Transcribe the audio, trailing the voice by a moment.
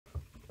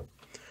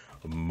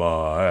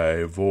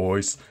My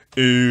voice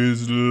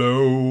is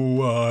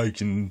low, I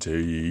can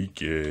take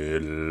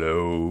it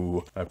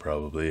low. I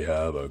probably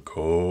have a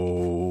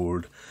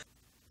cold.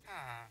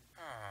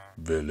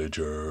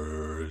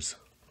 Villagers.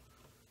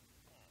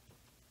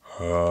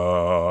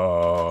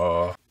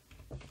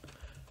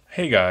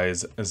 Hey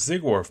guys,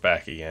 Zigwarf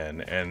back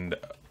again, and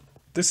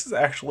this is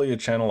actually a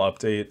channel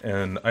update,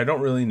 and I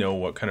don't really know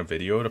what kind of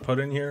video to put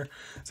in here,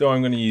 so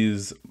I'm going to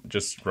use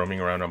just roaming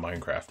around on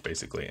Minecraft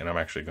basically, and I'm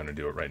actually going to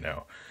do it right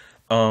now.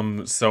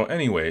 So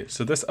anyway,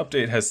 so this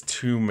update has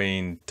two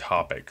main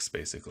topics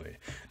basically.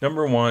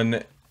 Number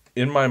one,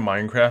 in my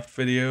Minecraft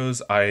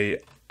videos, I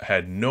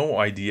had no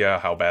idea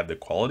how bad the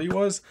quality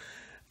was,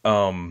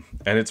 and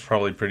it's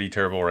probably pretty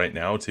terrible right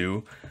now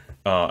too.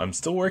 I'm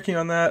still working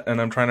on that,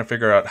 and I'm trying to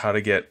figure out how to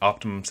get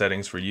optimum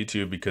settings for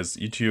YouTube, because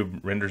YouTube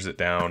renders it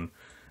down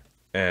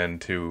and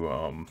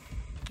to,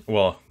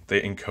 well, they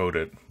encode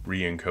it,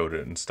 re-encode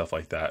it, and stuff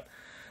like that.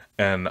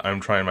 And I'm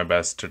trying my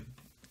best to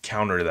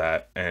counter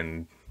that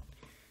and,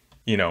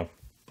 you know,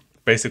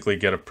 basically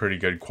get a pretty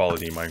good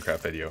quality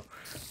Minecraft video.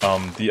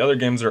 The other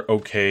games are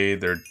okay,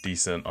 they're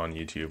decent on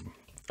YouTube.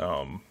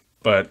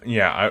 But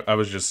yeah, I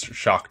was just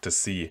shocked to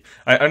see.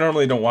 I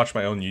normally don't watch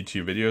my own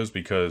YouTube videos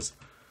because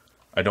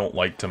I don't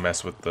like to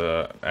mess with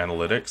the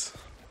analytics,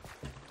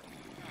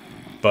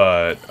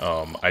 but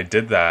I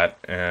did that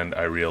and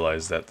I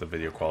realized that the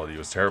video quality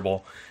was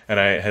terrible, and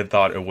I had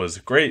thought it was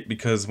great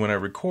because when I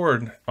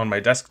record on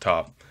my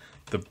desktop,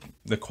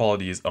 the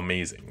quality is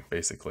amazing.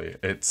 Basically,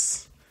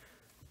 it's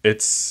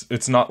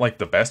not like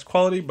the best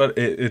quality, but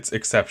it's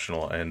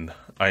exceptional, and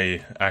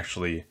I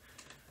actually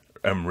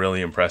am really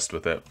impressed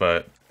with it.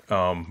 But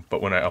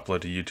when I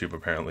upload to YouTube,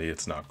 apparently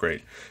it's not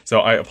great.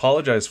 So I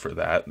apologize for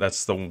that.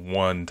 That's the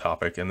one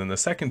topic. And then the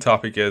second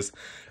topic is,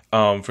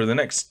 for the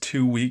next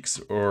 2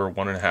 weeks or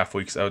 1.5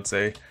 weeks, I would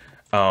say,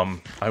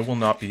 I will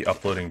not be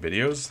uploading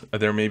videos.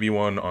 There may be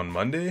one on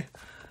Monday.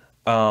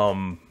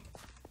 Well,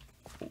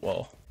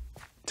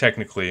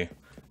 technically,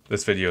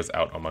 this video is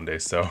out on Monday,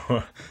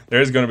 so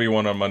there is going to be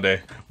one on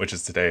Monday, which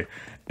is today.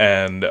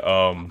 And,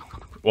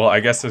 well, I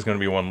guess there's going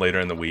to be one later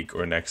in the week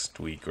or next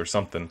week or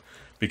something,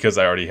 because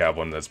I already have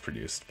one that's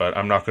produced. But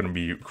I'm not going to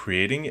be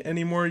creating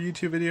any more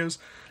YouTube videos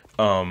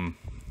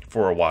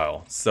for a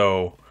while.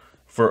 So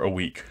for a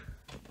week.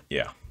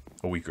 Yeah,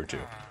 a week or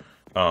two.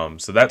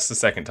 So that's the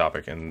second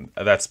topic, and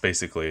that's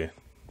basically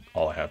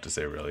all I have to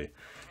say, really.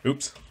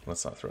 Oops,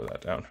 let's not throw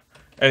that down.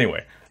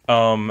 Anyway,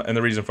 and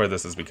the reason for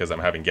this is because I'm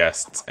having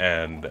guests,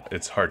 and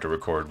it's hard to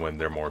record when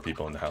there are more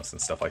people in the house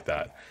and stuff like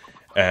that.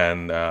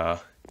 And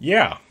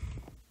yeah.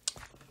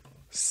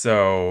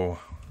 So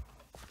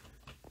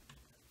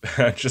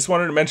I just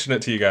wanted to mention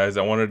it to you guys.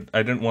 I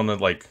didn't want to,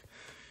 like,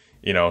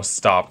 you know,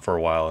 stop for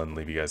a while and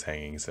leave you guys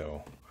hanging.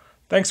 So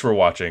thanks for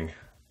watching.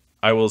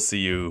 I will see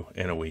you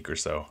in a week or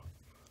so.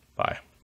 Bye.